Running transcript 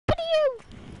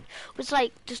was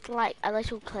like just like a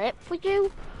little clip for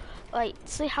you, like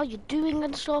see how you're doing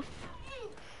and stuff.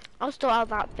 I'll still have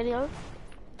that video.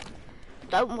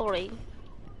 Don't worry,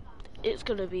 it's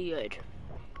gonna be good.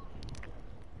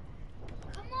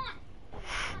 Come on,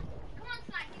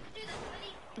 Slack, you can do this,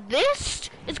 buddy. This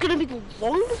is gonna be the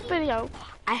longest video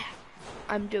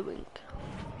I'm doing.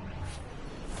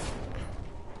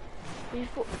 We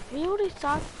already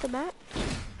started the match.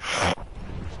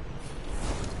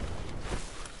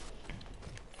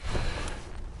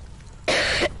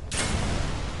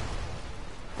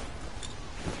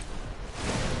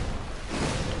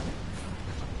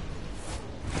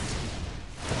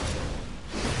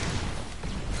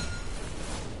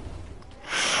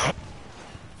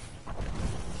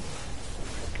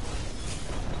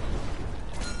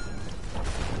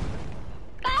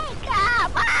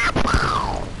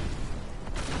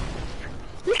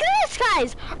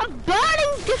 Guys, I'm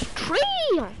burning this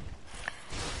tree!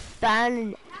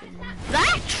 Burn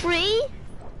that tree!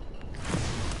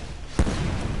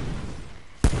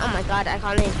 Oh my god, I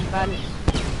can't even burn it.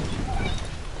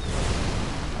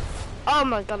 Oh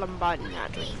my god, I'm burning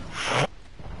that tree.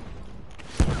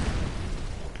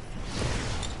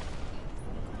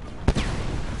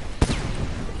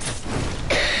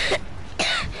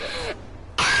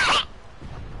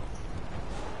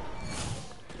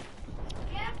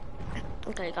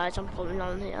 Okay guys, I'm falling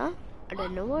down here. I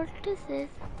don't know what this is.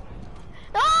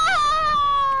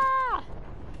 Ah!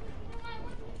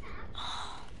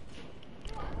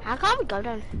 How can we go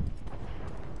down?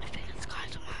 I think it's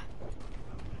guys somewhere.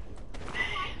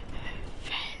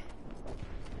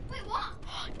 Wait, what?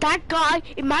 That guy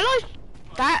in my life,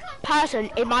 that person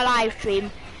in my live stream.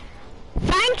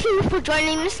 Thank you for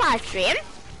joining this live stream.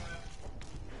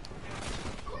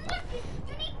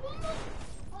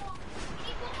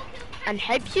 And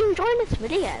hope you enjoy this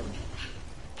video.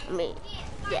 I mean,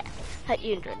 yeah, hope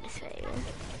you enjoy this video.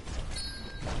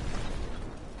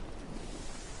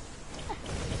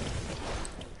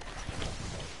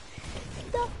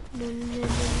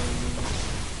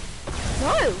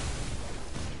 No!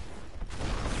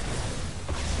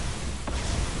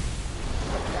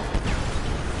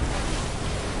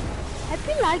 Hope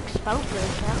you like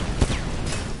Spellbreaker.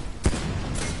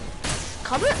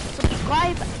 Comment,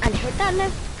 subscribe, and hit that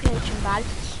notification bell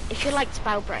if you like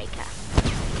Spellbreaker.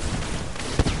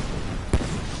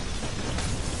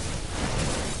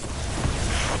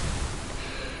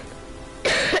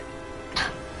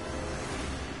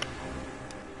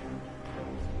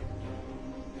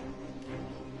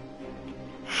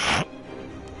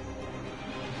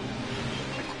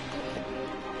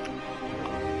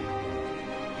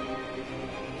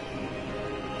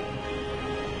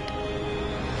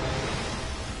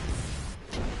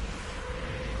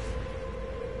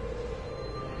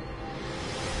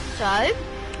 So,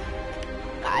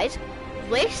 guys,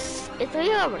 this is the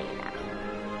arena.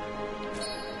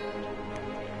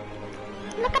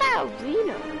 Look at that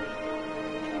arena.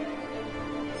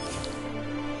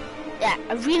 Yeah,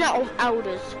 Arena of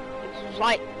Elders. It's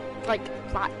like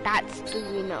that's the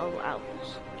Arena of Elders.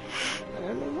 I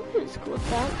don't know what it's called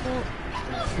that,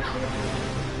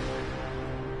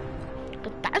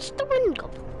 but that's the wind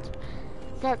goblins.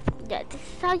 Yeah, this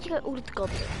is how you get all the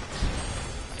goblins.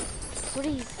 What are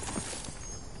you?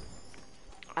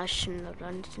 I shouldn't have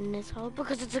done this in this hole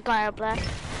because it's a guy up there.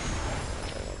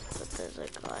 But there's a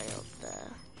guy up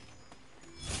there.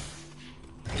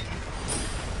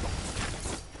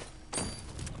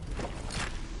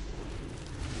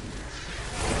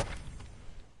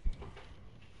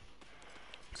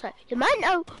 So, you might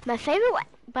know my favorite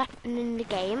weapon in the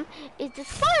game is the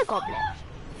Fire Goblin.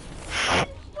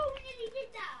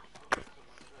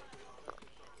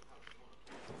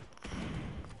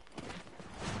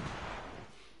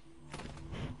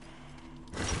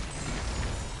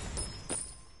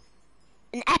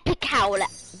 An epic howler.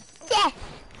 Yes!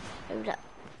 Hold up.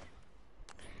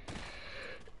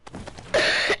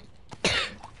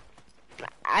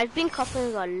 I've been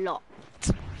coughing a lot.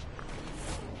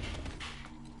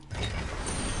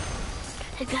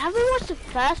 If you haven't watched the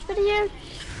first video,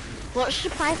 watch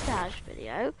my first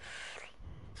video.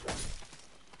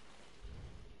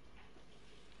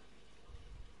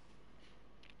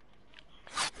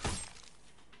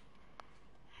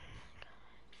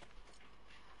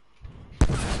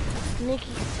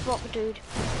 Sneaky spot, dude.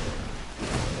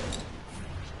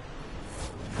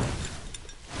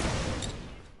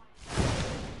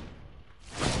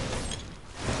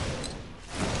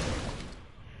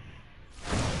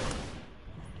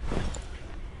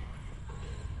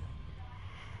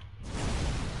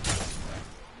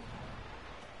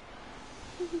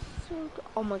 This is so good.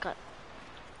 Oh my god.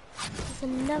 There's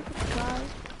another guy.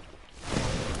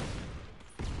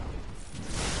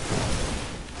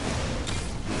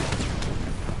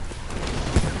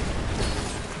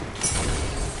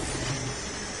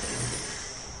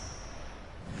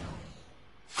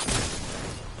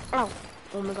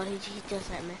 Oh my god, he just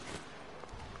hit me.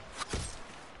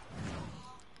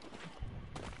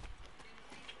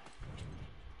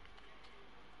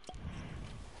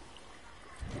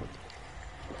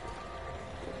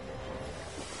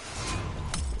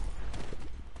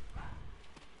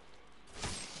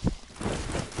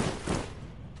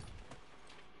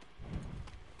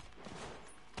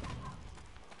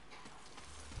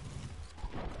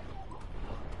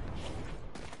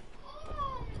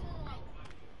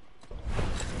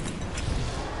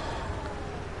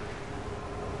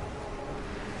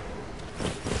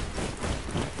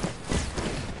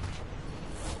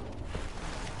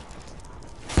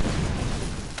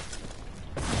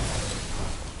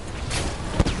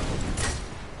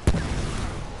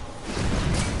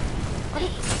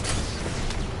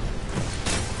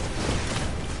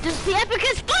 This is the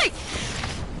epicest fight!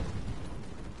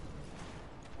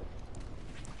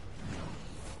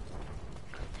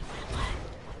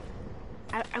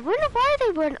 I wonder why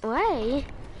they went away.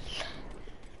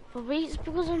 Probably it's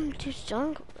because I'm too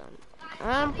strong for them.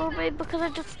 Probably because I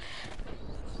just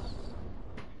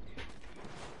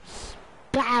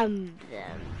spammed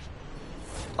them.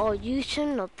 Oh, you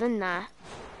shouldn't have done that.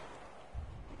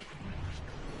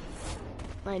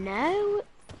 I know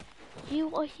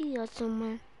you are here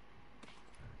somewhere.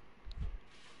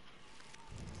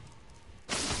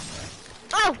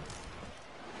 Oh!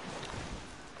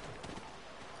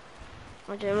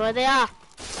 I don't know where they are.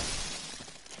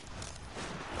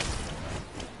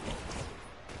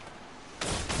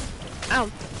 Ow.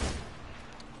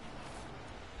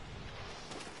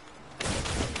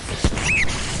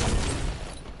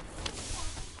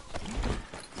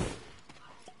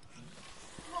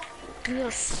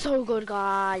 You're so good,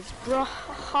 guys. Bro,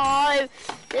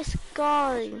 this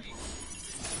guy.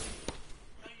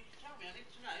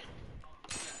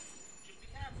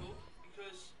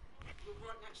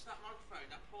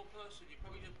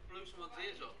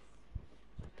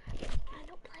 I'm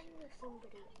not playing with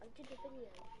somebody. I did a video.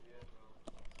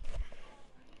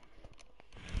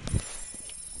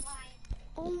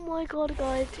 Oh my god,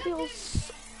 guys. It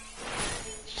feels...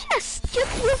 Yes!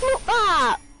 Just look at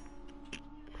that!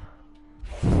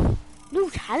 No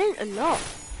talent a lot.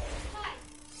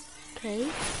 Okay.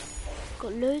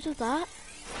 Got loads of that.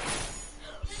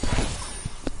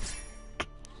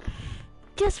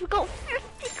 Yes, we got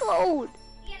 50 gold!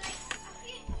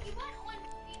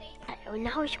 And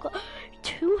now we've got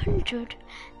 250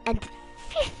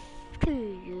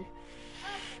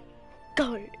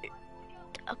 gold.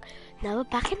 Okay, now we're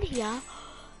back in here.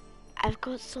 I've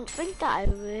got something that I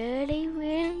really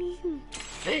want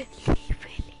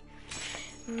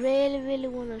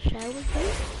to share with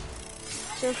you.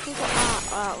 So if we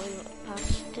got we went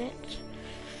past it.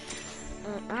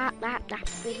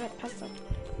 We went past it.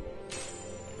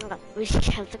 Okay, we should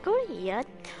have to go here.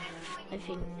 I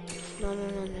think. No.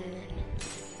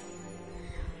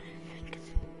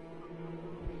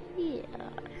 Yeah.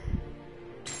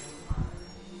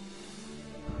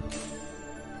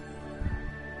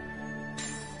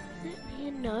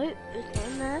 No, it's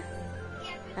not there.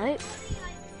 Nope.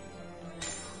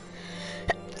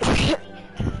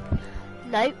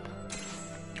 Nope.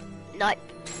 Nope.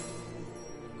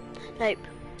 Nope.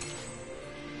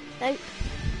 Nope.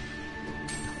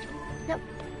 Nope.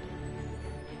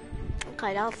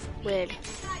 Okay, that's weird.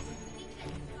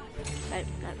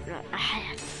 Nope.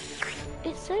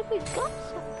 It's so we got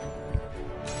something.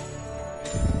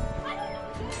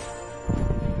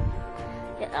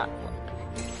 Yeah, look.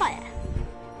 Fire.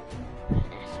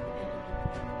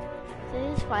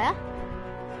 There's fire.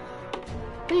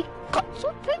 We got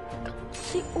something.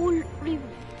 See all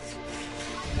rooms.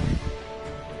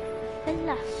 The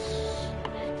last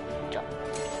job.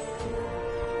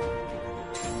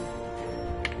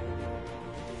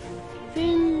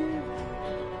 Fill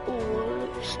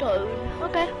all stone.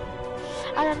 Okay.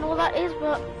 I don't know what that is,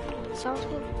 but it sounds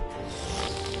good.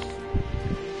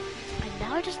 And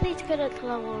now I just need to get up to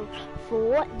level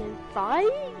 4 and then 5.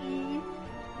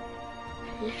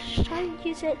 Let's try and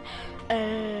use it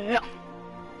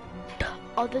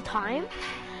all the time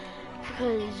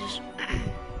because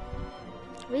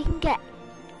we can get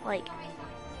like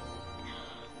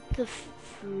the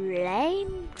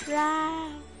flame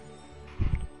draft.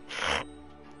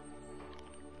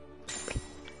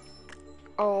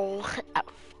 Oh, a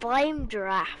flame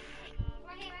draft.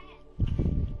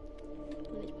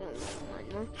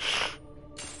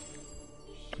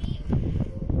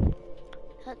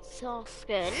 our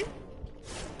skin.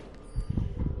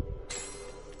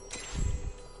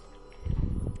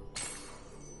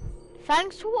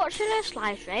 Thanks for watching this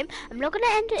live stream. I'm not going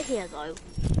to end it here though.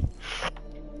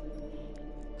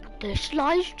 This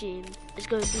live stream is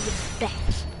going to be the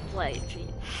best live stream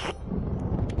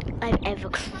I've ever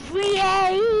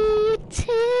created.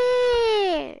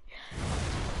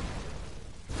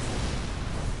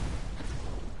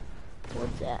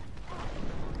 What's that?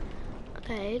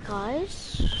 Okay,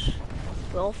 guys,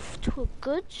 we're off to a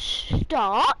good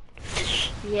start.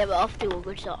 Yeah, we're off to a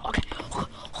good start. Okay.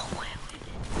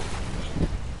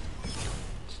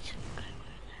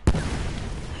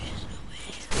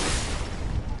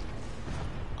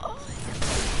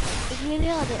 You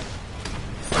nailed it.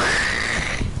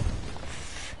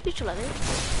 You should let it.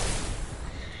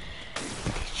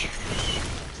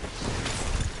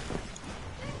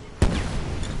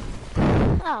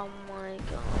 Oh my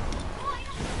god.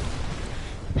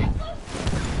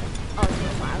 Oh, no,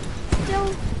 wow. Still.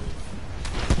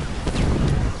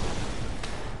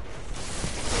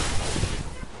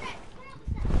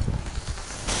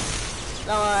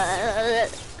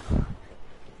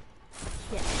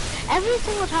 Yeah. Every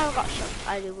single time I got shot,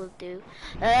 I will do.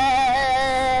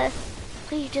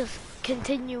 Please just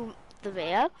continue the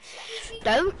video.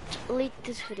 Don't leave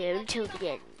this video until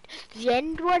the end. The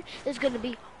end one is going to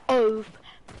be OP.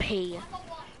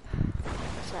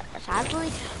 So,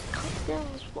 sadly,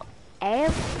 cocktails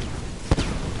whatever.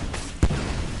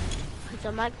 Because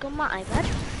I might go on my iPad.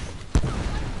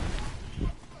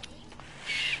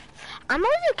 I'm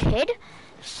only a kid,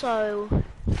 so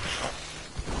this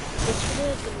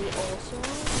video is gonna be awesome.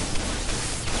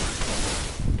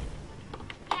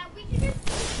 Yeah, we can just.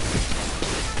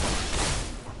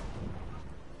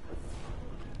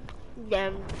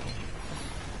 Yeah.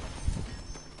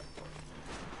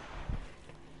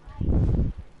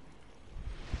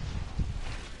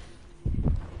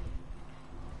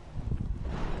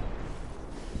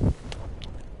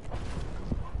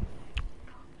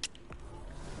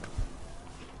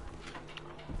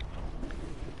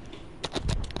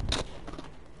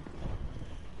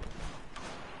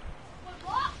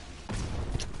 What?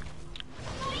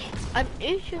 I'm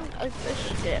eating a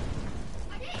biscuit.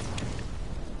 I did.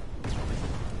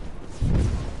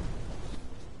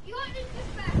 You want this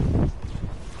back?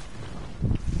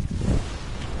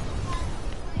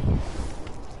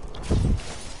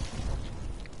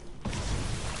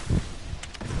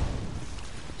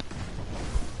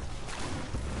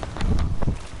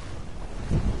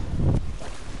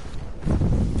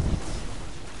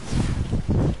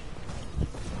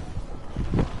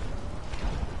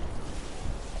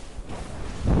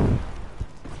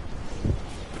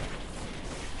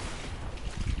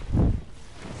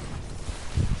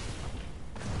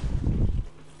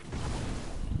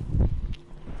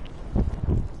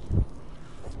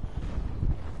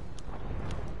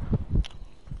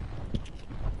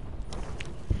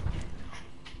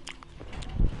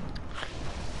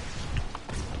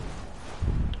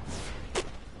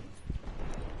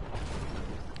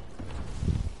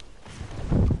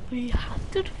 We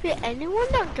have to defeat anyone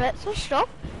that gets us stuff.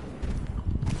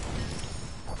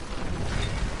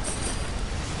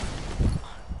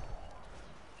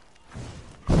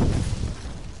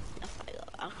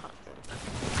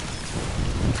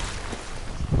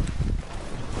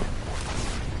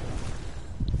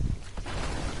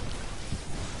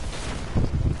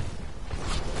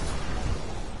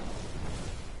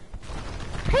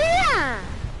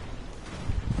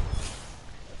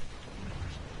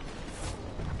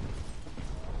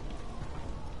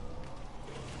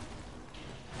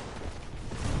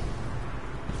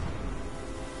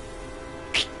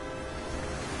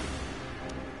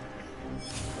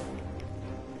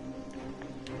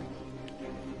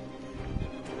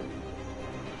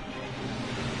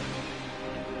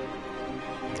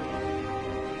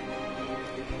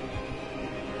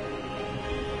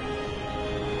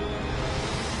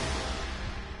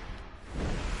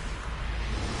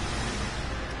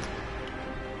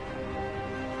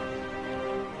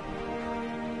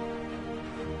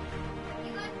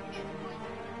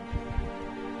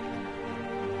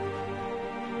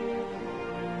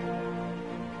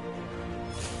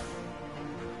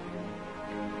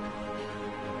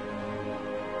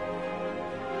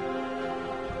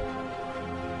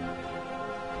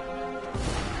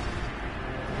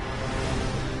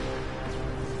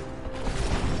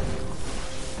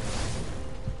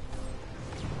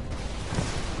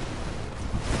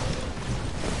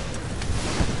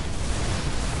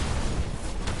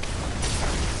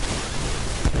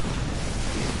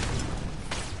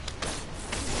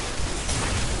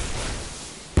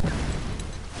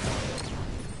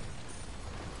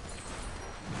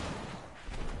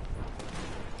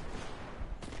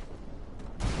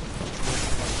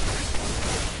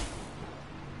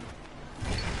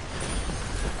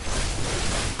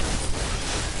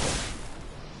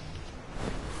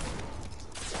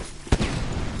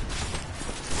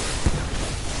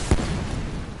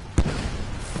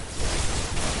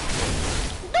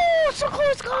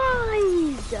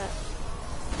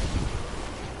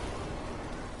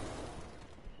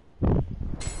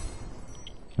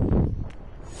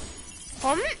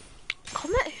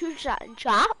 comment who's that in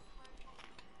chat.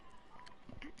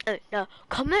 Oh no,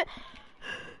 comment.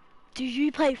 Do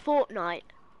you play Fortnite?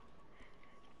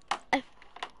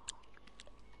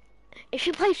 If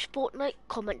you play Fortnite,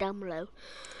 comment down below.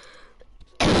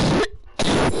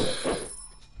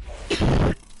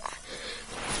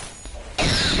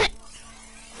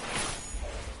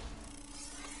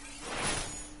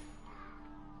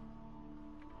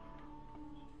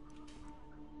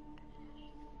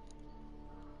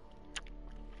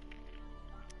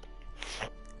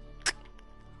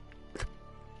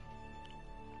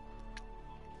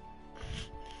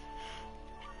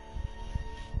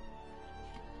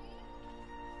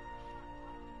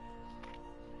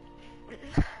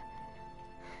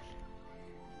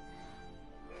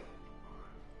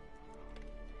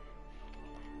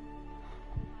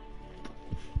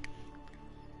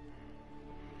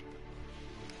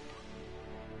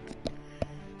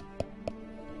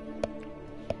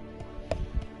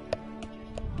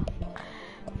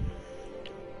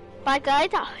 Bye guys,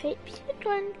 I hope you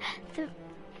enjoyed the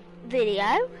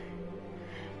video.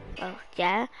 Well,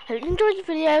 yeah, hope you enjoyed the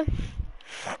video.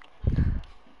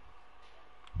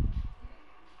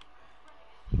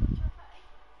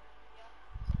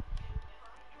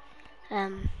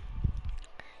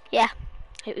 Yeah,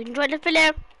 hope you enjoyed the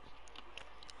video.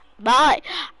 Bye.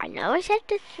 I know I said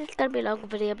this is gonna be a long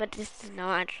video, but this is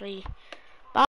not actually.